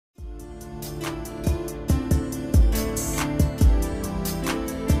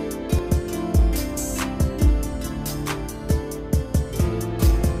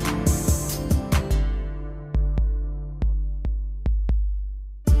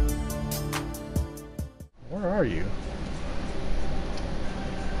Where are you?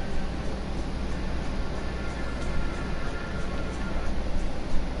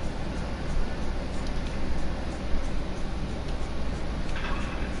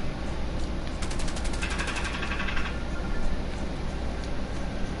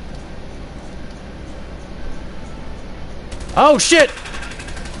 Oh shit!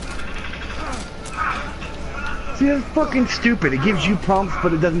 See, that's fucking stupid. It gives you prompts,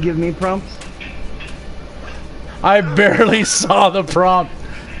 but it doesn't give me prompts. I barely saw the prompt.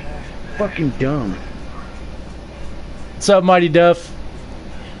 Fucking dumb. What's up, Mighty Duff?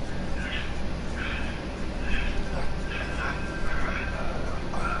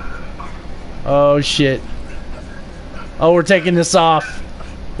 Oh shit. Oh, we're taking this off.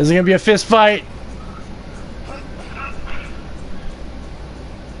 Is it gonna be a fist fight?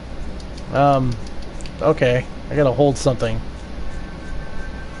 Okay. I gotta hold something.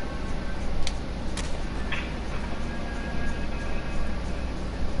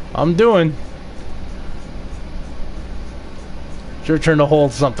 I'm doing. It's your turn to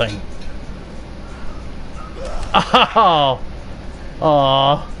hold something. Oh.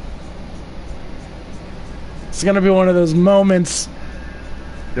 Aw. It's gonna be one of those moments.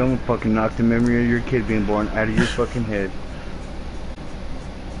 Don't fucking knock the memory of your kid being born out of your fucking head.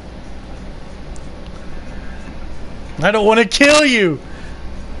 I don't want to kill you!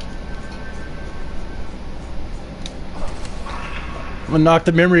 I'm gonna knock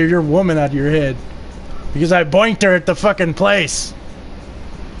the memory of your woman out of your head. Because I boinked her at the fucking place.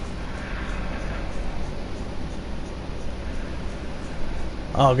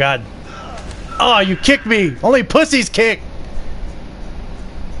 Oh god. Oh, you kicked me! Only pussies kick!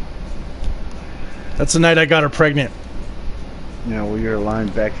 That's the night I got her pregnant. Yeah, well, you're a lying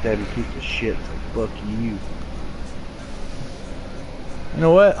backstabbing piece of shit, so fuck you. You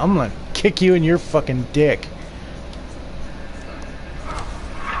know what? I'm gonna kick you in your fucking dick.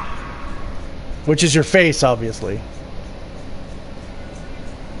 Which is your face, obviously.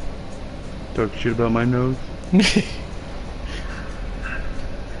 Talk shit about my nose?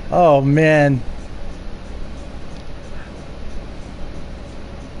 Oh, man.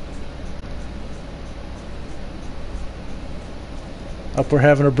 Up, we're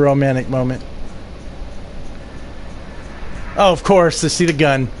having a bromantic moment. Oh, of course, to see the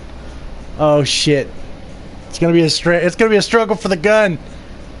gun. Oh shit! It's gonna be a struggle for the gun.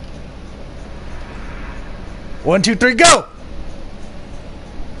 1, 2, 3, go!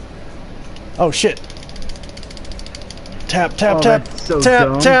 Oh shit! Tap, tap, Oh, tap, that's so tap,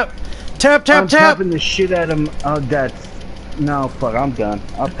 dumb. tap, tap, tap, I'm tap. tapping the shit out of him. Oh, that's... No, fuck, I'm done.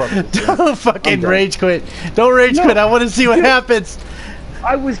 I'll fucking... Don't fucking rage quit. Don't rage quit. I want to see what happens.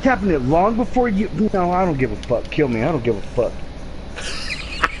 I was tapping it long before you... No, I don't give a fuck. Kill me. I don't give a fuck.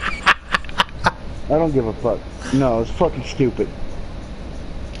 I don't give a fuck. No, it's fucking stupid.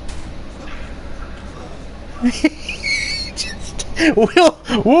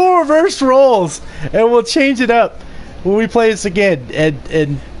 We'll reverse roles and we'll change it up when we play this again.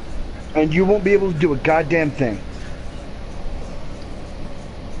 And you won't be able to do a goddamn thing.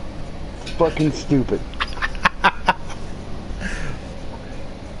 It's fucking stupid.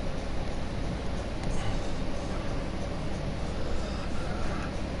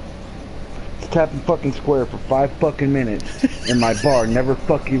 Tapping fucking square for 5 fucking minutes and my bar never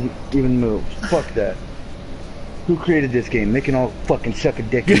fucking even moves. Fuck that. Who created this game? They can all fucking suck a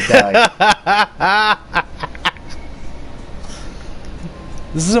dick and die.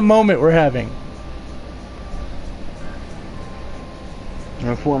 This is a moment we're having.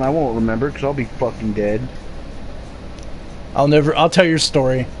 And for one I won't remember because I'll be fucking dead. I'll tell your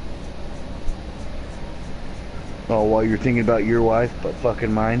story. Oh, while you're thinking about your wife, but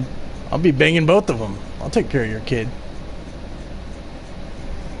fucking mine. I'll be banging both of them. I'll take care of your kid.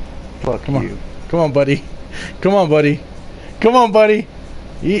 Fuck Come on. you. Come on, buddy. Come on, buddy. Come on, buddy.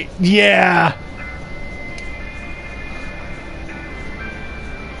 Yeah.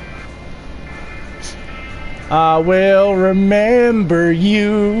 I will remember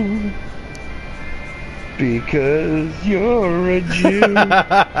you. Because you're a Jew.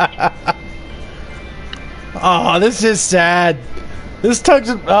 Oh, this is sad. This tugs.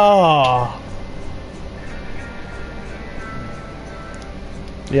 Oh.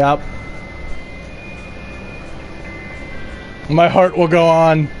 Yep. My heart will go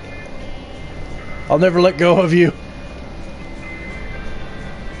on. I'll never let go of you.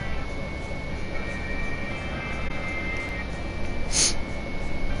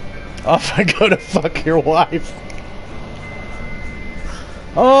 Off I go to fuck your wife.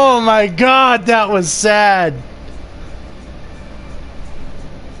 Oh my god, that was sad.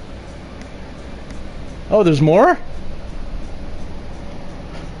 Oh, there's more?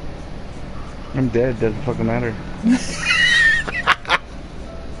 I'm dead. Doesn't fucking matter.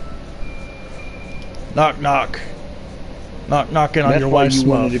 Knock, knock. Knock, knocking on your wife's That's why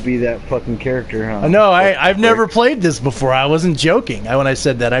you mouth. wanted to be that fucking character, huh? No, I've never played this before. I wasn't joking when I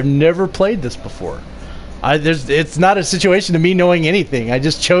said that. I've never played this before. It's not a situation of me knowing anything. I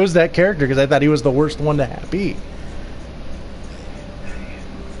just chose that character because I thought he was the worst one to be.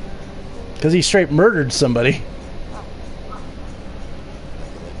 Because he straight murdered somebody.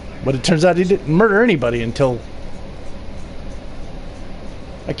 But it turns out he didn't murder anybody until...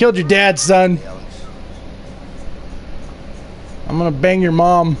 I killed your dad, son. I'm gonna bang your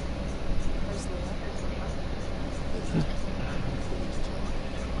mom.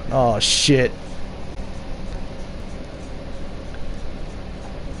 Oh, shit.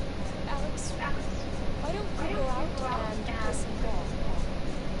 Alex, why don't we go out and play some ball?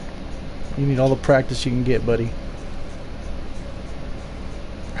 You need all the practice you can get, buddy.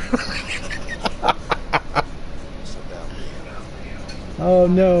 Oh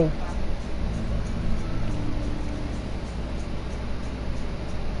no.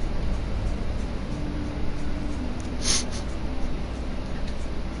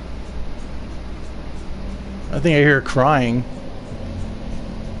 I think I hear her crying.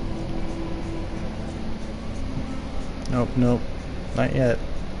 Nope, nope. Not yet.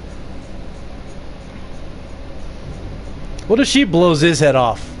 What if she blows his head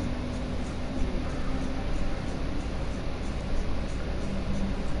off?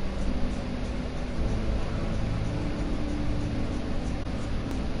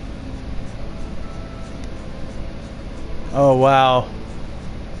 Oh, wow.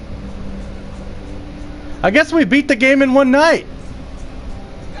 I guess we beat the game in one night.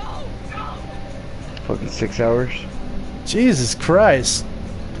 Fucking 6 hours. Jesus Christ.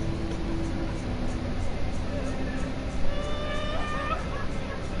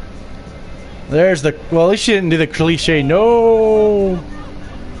 There's the... Well, at least she didn't do the cliche. No.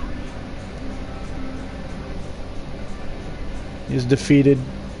 He was defeated.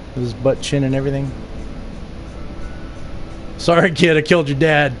 With his butt chin and everything. Sorry, kid. I killed your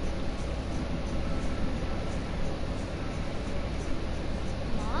dad.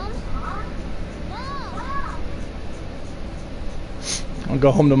 I'll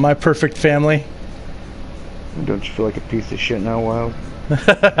go home to my perfect family. Don't you feel like a piece of shit now, Wild?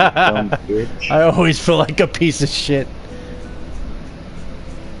 Dumb bitch. I always feel like a piece of shit.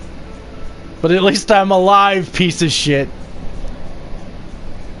 But at least I'm alive, piece of shit.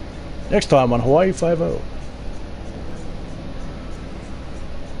 Next time on Hawaii 5-0.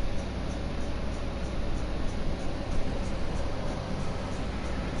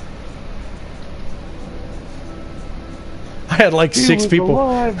 I had like 6 people.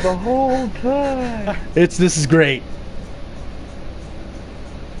 Alive the whole time. This is great.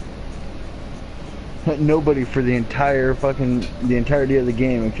 Nobody for the entirety of the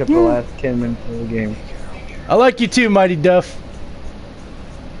game except the last 10 minutes of the game. I like you too, Mighty Duff.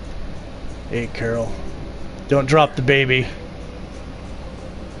 Hey, Carol. Don't drop the baby.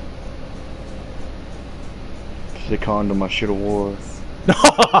 It's the condom I should have wore.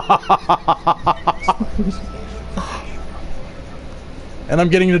 And I'm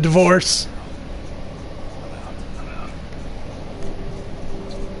getting a divorce.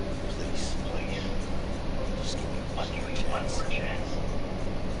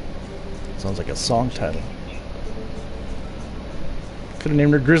 Sounds like a song title. Could have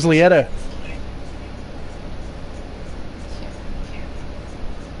named her Grizzlyetta.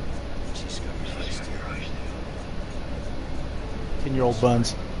 10-year-old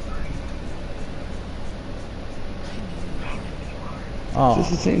buns. Oh. Is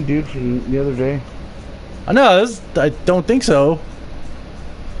this the same dude from the other day? I know, I don't think so.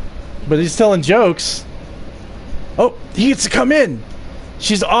 But he's telling jokes. Oh, he gets to come in.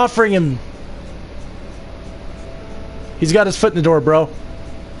 She's offering him. He's got his foot in the door, bro.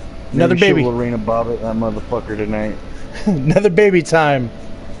 Another Maybe baby. she'll Lorena Bobbitt that motherfucker tonight. Another baby time.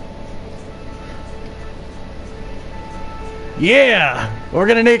 Yeah, we're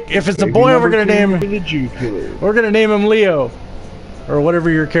gonna name. If it's a boy, we're gonna name. The Jew killer. We're gonna name him Leo, or whatever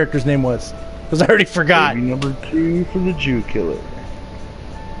your character's name was, because I already forgot. Baby number 2 for the Jew killer.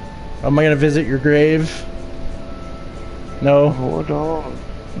 Am I gonna visit your grave? No. Hold on.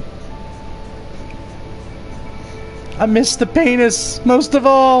 I miss the penis most of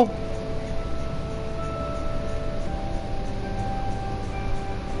all.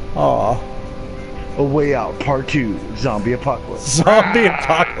 Aw. A Way Out Part 2 Zombie Apocalypse. Zombie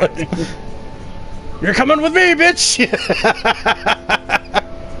apocalypse. You're coming with me, bitch.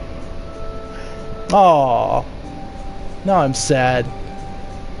 Aww. Now I'm sad.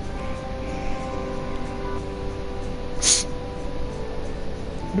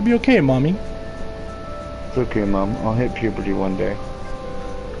 It'll be okay, Mommy. It's okay, Mom. I'll hit puberty one day.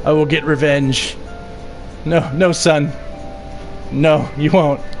 I will get revenge. No, no, son. No, you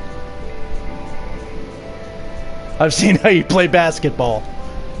won't. I've seen how you play basketball.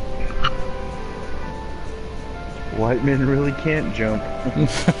 White men really can't jump.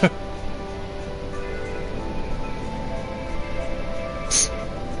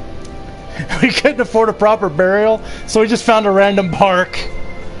 We couldn't afford a proper burial, so we just found a random park.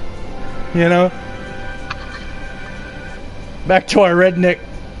 You know? Back to our redneck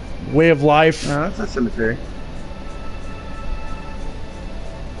way of life. No, that's a cemetery.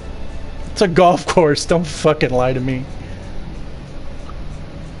 It's a golf course. Don't fucking lie to me.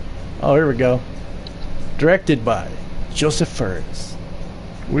 Oh, here we go. Directed by Joseph Fares.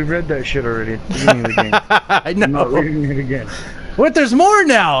 We've read that shit already at the beginning of the game. I know. I'm not reading it again. What? There's more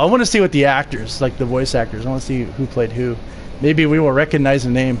now. I want to see what the actors, like the voice actors, I want to see who played who. Maybe we will recognize a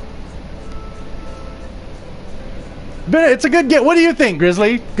name. But it's a good game. What do you think,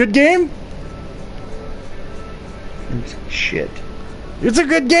 Grizzly? Good game? It's shit. It's a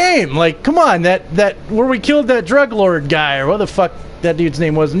good game. Like, come on, that where we killed that drug lord guy, or what the fuck that dude's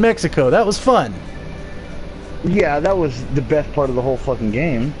name was in Mexico. That was fun. Yeah, that was the best part of the whole fucking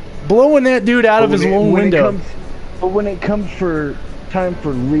game. Blowing that dude out of his own window. But when it comes for time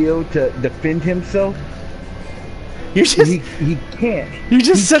for Leo to defend himself, You're just he can't. You're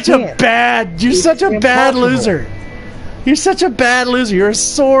just such a bad. You're such a bad impossible. loser. You're such a bad loser. You're a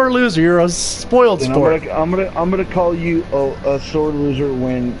sore loser. You're a spoiled And sport. I'm gonna call you a sore loser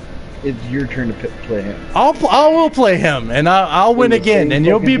when it's your turn to play him. I will play him, and I'll win again, and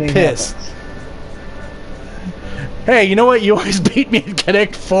you'll be pissed. Hey, you know what? You always beat me in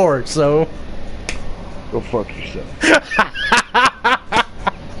Connect 4, so Go fuck yourself.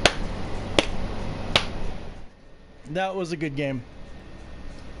 that was a good game.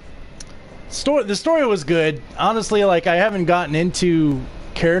 The story was good. Honestly, like, I haven't gotten into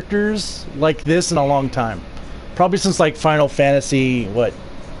characters like this in a long time. Probably since, like, Final Fantasy, what?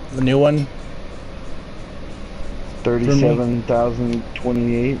 The new one?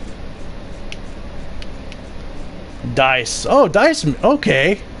 37,028. DICE. Oh, DICE.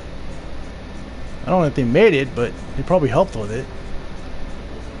 Okay. I don't know if they made it, but they probably helped with it.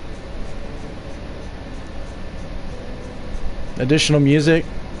 Additional music.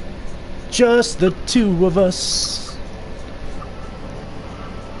 Just the two of us.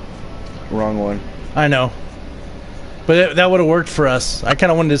 Wrong one. I know. But that would have worked for us. I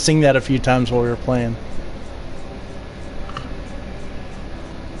kind of wanted to sing that a few times while we were playing.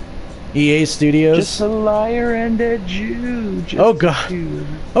 EA Studios. Just a liar and a Jew. Just Oh god.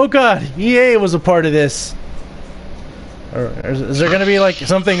 Oh god. EA was a part of this. Or is there going to be like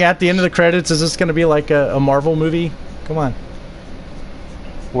something at the end of the credits? Is this going to be like a Marvel movie? Come on.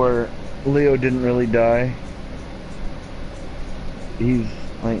 Where Leo didn't really die. He's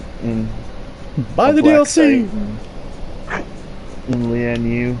like in. Buy the black DLC. site in Lian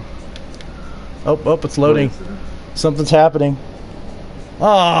Yu. Oh, it's loading. Something's happening.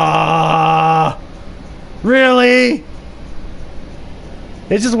 Ah, really?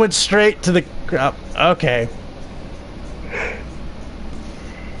 It just went straight to the. Okay.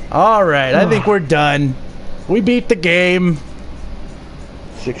 All right, I think we're done. We beat the game.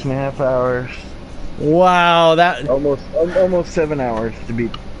 6.5 hours. Wow, that. Almost 7 hours to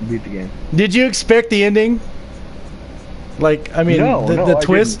beat the game. Did you expect the ending? Like, I mean, the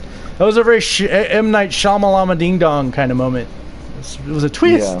twist. That was a very M. Night Shyamalan Ding Dong kind of moment. It was a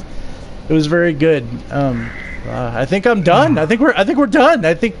twist. Yeah. It was very good. I think I'm done. I think we're done.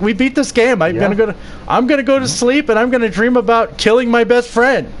 I think we beat this game. I'm gonna go to sleep, and I'm gonna dream about killing my best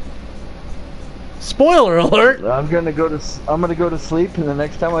friend. Spoiler alert! I'm gonna go to sleep, and the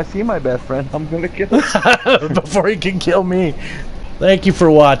next time I see my best friend, I'm gonna kill him before he can kill me. Thank you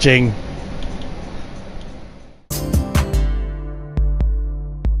for watching.